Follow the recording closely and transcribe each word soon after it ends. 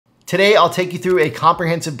Today, I'll take you through a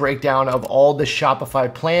comprehensive breakdown of all the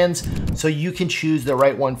Shopify plans so you can choose the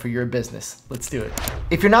right one for your business. Let's do it.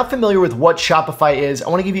 If you're not familiar with what Shopify is, I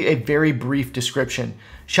want to give you a very brief description.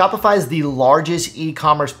 Shopify is the largest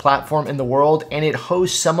e-commerce platform in the world, and it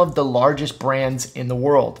hosts some of the largest brands in the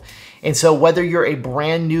world. And so whether you're a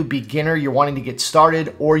brand new beginner, you're wanting to get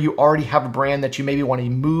started, or you already have a brand that you maybe want to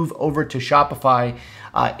move over to Shopify,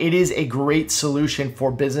 it is a great solution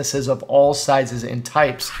for businesses of all sizes and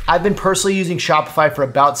types. I've been personally using Shopify for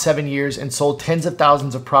about 7 years and sold tens of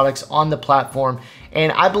thousands of products on the platform.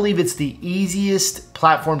 And I believe it's the easiest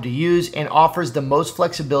platform to use and offers the most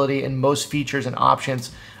flexibility and most features and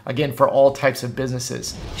options, again, for all types of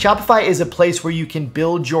businesses. Shopify is a place where you can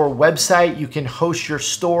build your website, you can host your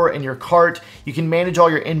store and your cart, you can manage all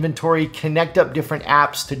your inventory, connect up different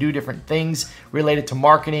apps to do different things related to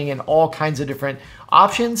marketing and all kinds of different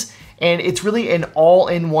options. And it's really an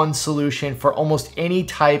all-in-one solution for almost any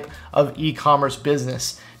type of e-commerce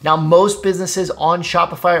business. Now, most businesses on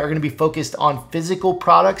Shopify are gonna be focused on physical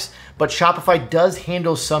products, but Shopify does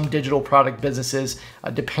handle some digital product businesses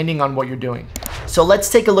depending on what you're doing. So let's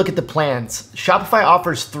take a look at the plans. Shopify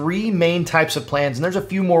offers 3 main types of plans, and there's a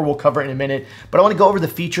few more we'll cover in a minute, but I wanna go over the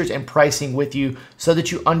features and pricing with you so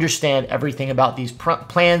that you understand everything about these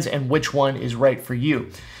plans and which one is right for you.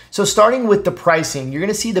 So starting with the pricing, you're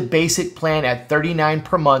gonna see the basic plan at $39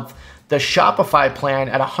 per month, the Shopify plan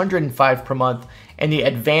at $105 per month, and the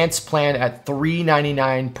advanced plan at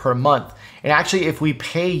 $399 per month. And actually, if we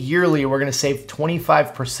pay yearly, we're gonna save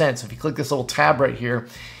 25%. So if you click this little tab right here,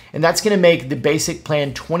 and that's gonna make the basic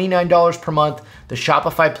plan $29 per month, the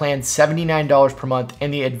Shopify plan $79 per month,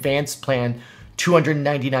 and the advanced plan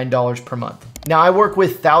 $299 per month. Now, I work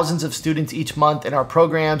with thousands of students each month in our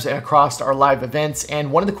programs and across our live events.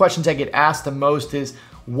 And one of the questions I get asked the most is,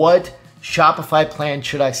 what Shopify plan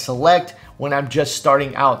should I select when I'm just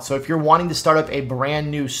starting out? So if you're wanting to start up a brand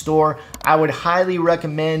new store, I would highly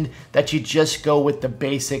recommend that you just go with the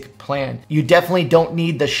basic plan. You definitely don't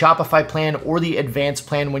need the Shopify plan or the advanced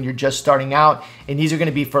plan when you're just starting out, and these are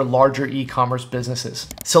gonna be for larger e-commerce businesses.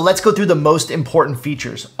 So let's go through the most important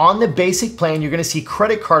features. On the basic plan, you're gonna see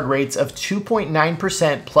credit card rates of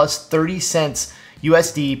 2.9% plus 30 cents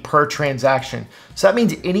USD per transaction. So that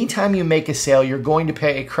means anytime you make a sale, you're going to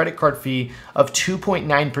pay a credit card fee of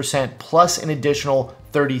 2.9% plus an additional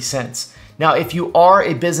 30 cents. Now, if you are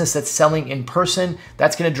a business that's selling in person,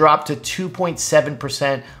 that's gonna drop to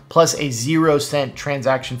 2.7% plus a 0-cent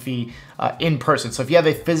transaction fee in person. So if you have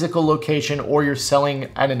a physical location or you're selling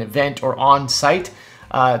at an event or on site,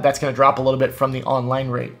 that's gonna drop a little bit from the online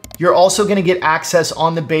rate. You're also gonna get access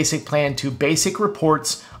on the basic plan to basic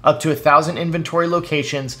reports, up to 1,000 inventory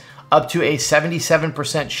locations, up to a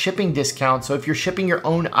 77% shipping discount. So if you're shipping your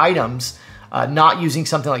own items, not using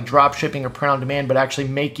something like drop shipping or print on demand, but actually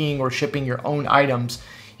making or shipping your own items,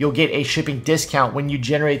 you'll get a shipping discount when you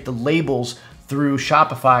generate the labels through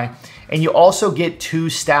Shopify. And you also get 2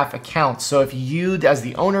 staff accounts. So if you as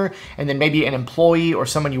the owner and then maybe an employee or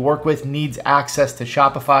someone you work with needs access to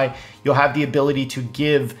Shopify, you'll have the ability to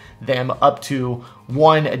give them up to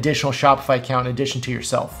 1 additional Shopify account in addition to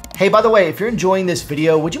yourself. Hey, by the way, if you're enjoying this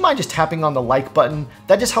video, would you mind just tapping on the like button?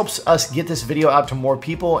 That just helps us get this video out to more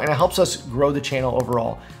people, and it helps us grow the channel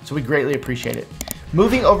overall. So we greatly appreciate it.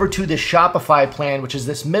 Moving over to the Shopify plan, which is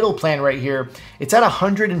this middle plan right here, it's at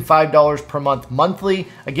 $105 per month monthly.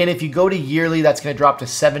 Again, if you go to yearly, that's gonna drop to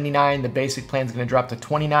 $79. The basic plan is gonna drop to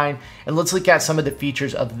 $29. And let's look at some of the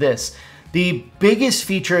features of this. The biggest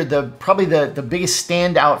feature, probably the biggest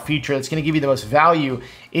standout feature that's gonna give you the most value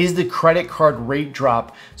is the credit card rate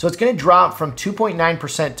drop. So it's gonna drop from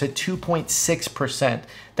 2.9% to 2.6%.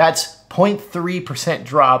 That's 0.3%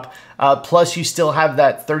 drop, plus you still have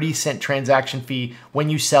that 30-cent transaction fee when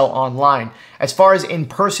you sell online. As far as in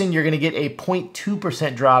person, you're gonna get a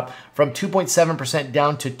 0.2% drop from 2.7%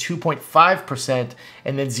 down to 2.5%,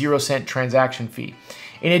 and then 0-cent transaction fee.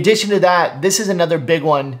 In addition to that, this is another big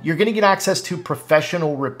one. You're gonna get access to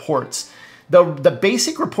professional reports. The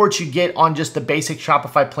basic reports you get on just the basic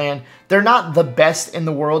Shopify plan, they're not the best in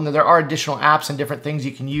the world. Now, there are additional apps and different things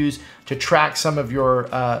you can use to track some of your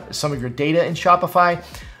data in Shopify,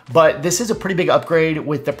 but this is a pretty big upgrade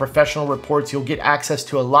with the professional reports. You'll get access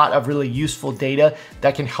to a lot of really useful data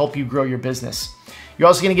that can help you grow your business. You're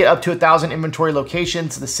also gonna get up to 1,000 inventory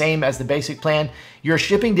locations, the same as the basic plan. Your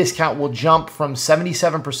shipping discount will jump from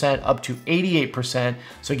 77% up to 88%.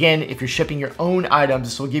 So again, if you're shipping your own items,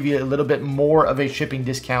 this will give you a little bit more of a shipping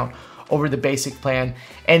discount over the basic plan.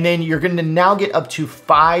 And then you're gonna now get up to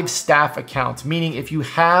 5 staff accounts, meaning if you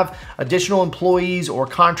have additional employees or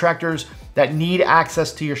contractors that need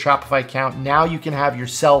access to your Shopify account, now you can have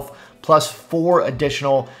yourself plus 4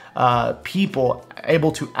 additional people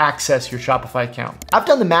able to access your Shopify account. I've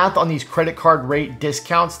done the math on these credit card rate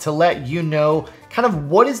discounts to let you know kind of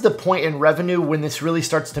what is the point in revenue when this really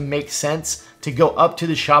starts to make sense to go up to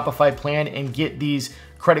the Shopify plan and get these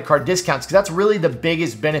credit card discounts, because that's really the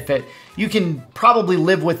biggest benefit. You can probably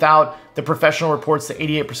live without the professional reports, the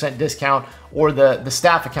 88% discount, or the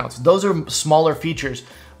staff accounts. Those are smaller features,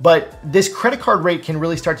 but this credit card rate can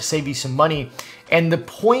really start to save you some money. And the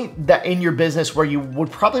point that in your business where you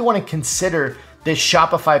would probably want to consider this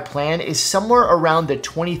Shopify plan is somewhere around the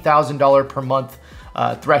 $20,000 per month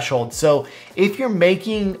threshold. So if you're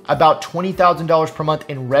making about $20,000 per month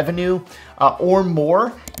in revenue or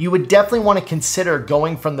more, you would definitely want to consider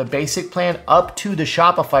going from the basic plan up to the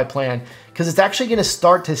Shopify plan, because it's actually going to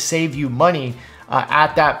start to save you money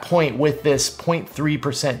at that point with this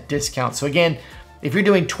 0.3% discount. So again, if you're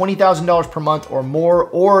doing $20,000 per month or more,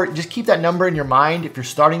 or just keep that number in your mind, if you're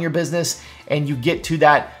starting your business and you get to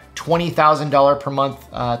that $20,000 per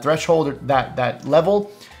month threshold, or that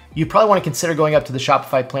level, you probably want to consider going up to the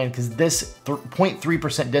Shopify plan, because this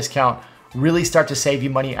 0.3% discount really start to save you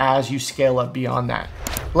money as you scale up beyond that.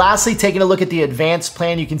 Lastly, taking a look at the advanced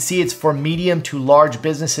plan, you can see it's for medium to large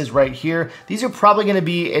businesses right here. These are probably going to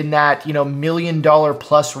be in that $1 million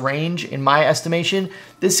plus range in my estimation.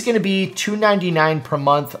 This is going to be $299 per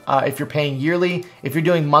month if you're paying yearly. If you're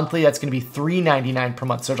doing monthly, that's going to be $399 per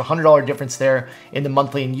month. So there's a $100 difference there in the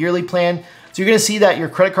monthly and yearly plan. So you're going to see that your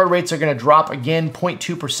credit card rates are going to drop again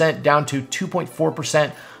 0.2% down to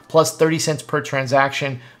 2.4% plus 30 cents per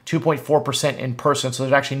transaction, 2.4% in person. So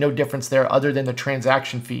there's actually no difference there other than the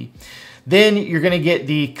transaction fee. Then you're going to get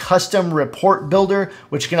the custom report builder,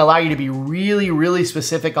 which can allow you to be really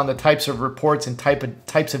specific on the types of reports and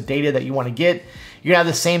types of data that you want to get. You're going to have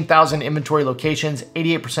the same 1,000 inventory locations,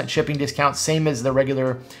 88% shipping discount, same as the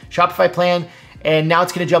regular Shopify plan. And now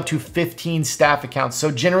it's going to jump to 15 staff accounts. So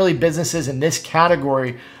generally businesses in this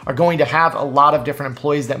category are going to have a lot of different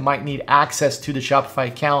employees that might need access to the Shopify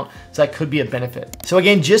account. So that could be a benefit. So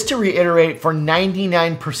again, just to reiterate, for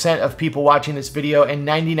 99% of people watching this video and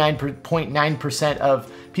 99.9%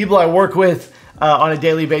 of people I work with on a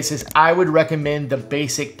daily basis, I would recommend the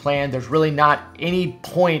basic plan. There's really not any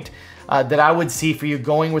point that I would see for you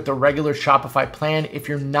going with the regular Shopify plan if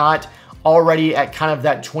you're not already at kind of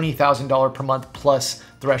that $20,000 per month plus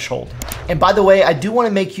threshold. And by the way, I do want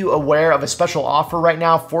to make you aware of a special offer right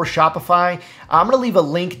now for Shopify. I'm going to leave a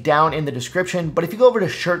link down in the description, but if you go over to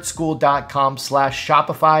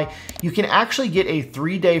shirtschool.com/Shopify, you can actually get a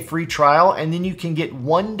 3-day free trial, and then you can get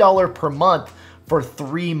 $1 per month for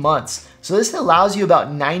 3 months. So this allows you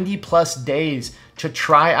about 90 plus days to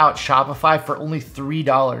try out Shopify for only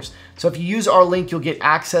 $3. So if you use our link, you'll get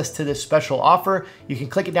access to this special offer. You can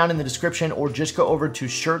click it down in the description or just go over to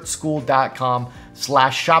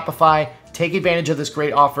shirtschool.com/Shopify. Take advantage of this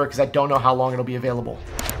great offer because I don't know how long it'll be available.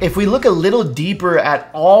 If we look a little deeper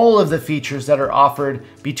at all of the features that are offered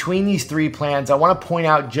between these 3 plans, I want to point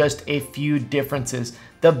out just a few differences.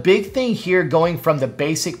 The big thing here, going from the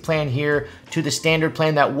basic plan here to the standard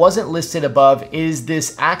plan that wasn't listed above, is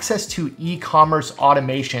this access to e-commerce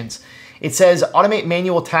automations. It says automate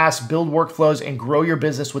manual tasks, build workflows, and grow your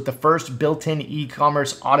business with the first built-in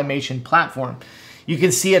e-commerce automation platform. You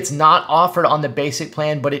can see it's not offered on the basic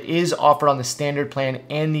plan, but it is offered on the standard plan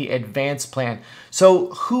and the advanced plan.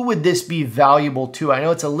 So who would this be valuable to? I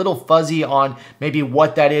know it's a little fuzzy on maybe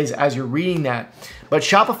what that is as you're reading that, but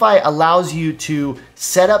Shopify allows you to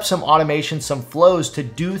set up some automation, some flows to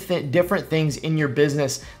do different things in your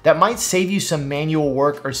business that might save you some manual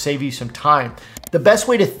work or save you some time. The best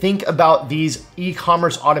way to think about these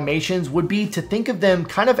e-commerce automations would be to think of them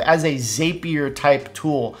kind of as a Zapier type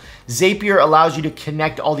tool. Zapier allows you to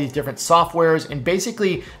connect all these different softwares and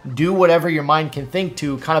basically do whatever your mind can think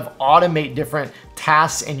to kind of automate different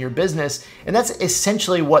tasks in your business. And that's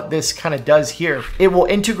essentially what this kind of does here. It will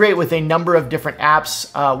integrate with a number of different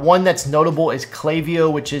apps. One that's notable is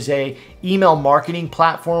Klaviyo, which is a email marketing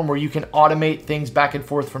platform where you can automate things back and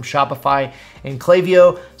forth from Shopify and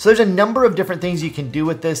Klaviyo. So there's a number of different things you can do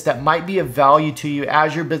with this that might be of value to you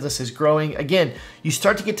as your business is growing. Again, you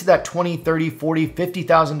start to get to that $20, $30, $40,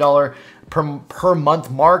 $50,000 per month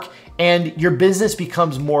mark, and your business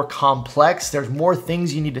becomes more complex. There's more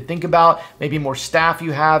things you need to think about, maybe more staff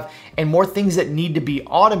you have, and more things that need to be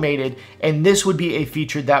automated. And this would be a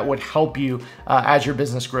feature that would help you as your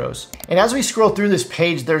business grows. And as we scroll through this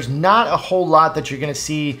page, there's not a whole lot that you're gonna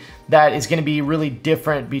see that is gonna be really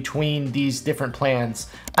different between these different plans.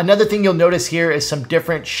 Another thing you'll notice here is some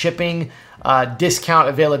different shipping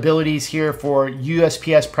discount availabilities here for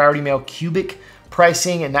USPS Priority Mail Cubic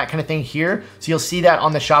pricing and that kind of thing here. So you'll see that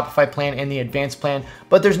on the Shopify plan and the advanced plan,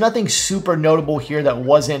 but there's nothing super notable here that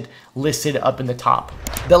wasn't listed up in the top.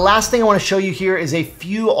 The last thing I want to show you here is a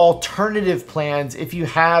few alternative plans if you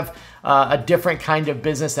have a different kind of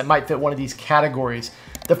business that might fit one of these categories.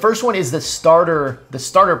 The first one is the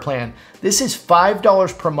starter plan. This is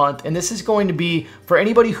 $5 per month, and this is going to be for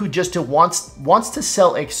anybody who just wants to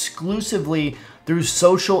sell exclusively through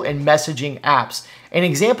social and messaging apps. An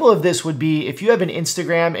example of this would be if you have an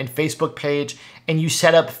Instagram and Facebook page and you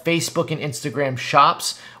set up Facebook and Instagram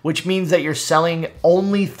shops, which means that you're selling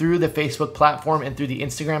only through the Facebook platform and through the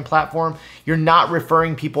Instagram platform. You're not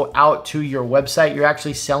referring people out to your website. You're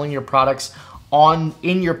actually selling your products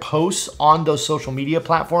in your posts on those social media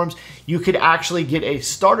platforms. You could actually get a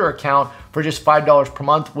starter account for just $5 per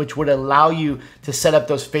month, which would allow you to set up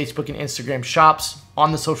those Facebook and Instagram shops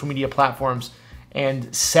on the social media platforms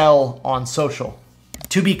and sell on social.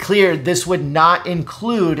 To be clear, this would not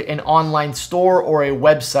include an online store or a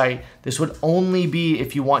website. This would only be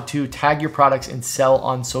if you want to tag your products and sell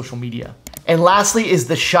on social media. And lastly is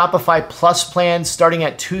the Shopify Plus plan, starting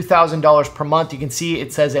at $2,000 per month. You can see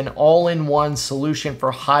it says an all-in-one solution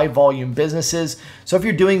for high volume businesses. So if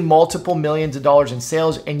you're doing multiple millions of dollars in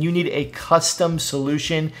sales and you need a custom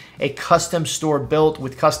solution, a custom store built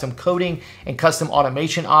with custom coding and custom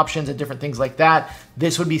automation options and different things like that,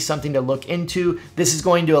 this would be something to look into. This is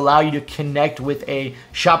going to allow you to connect with a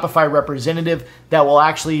Shopify representative that will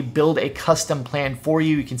actually build a custom plan for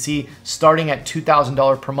you. You can see starting at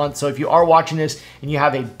 $2,000 per month. So if you are watching this and you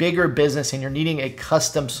have a bigger business and you're needing a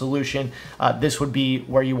custom solution, this would be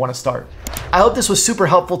where you want to start. I hope this was super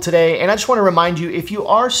helpful today. And I just want to remind you, if you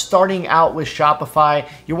are starting out with Shopify,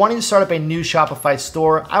 you're wanting to start up a new Shopify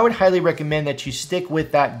store, I would highly recommend that you stick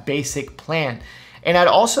with that basic plan. And I'd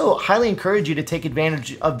also highly encourage you to take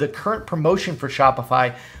advantage of the current promotion for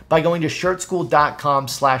Shopify by going to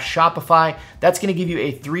shirtschool.com/Shopify. That's going to give you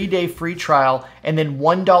a 3-day free trial and then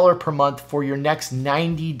 $1 per month for your next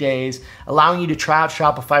 90 days, allowing you to try out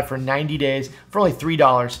Shopify for 90 days for only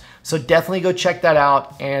 $3. So definitely go check that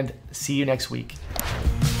out and see you next week.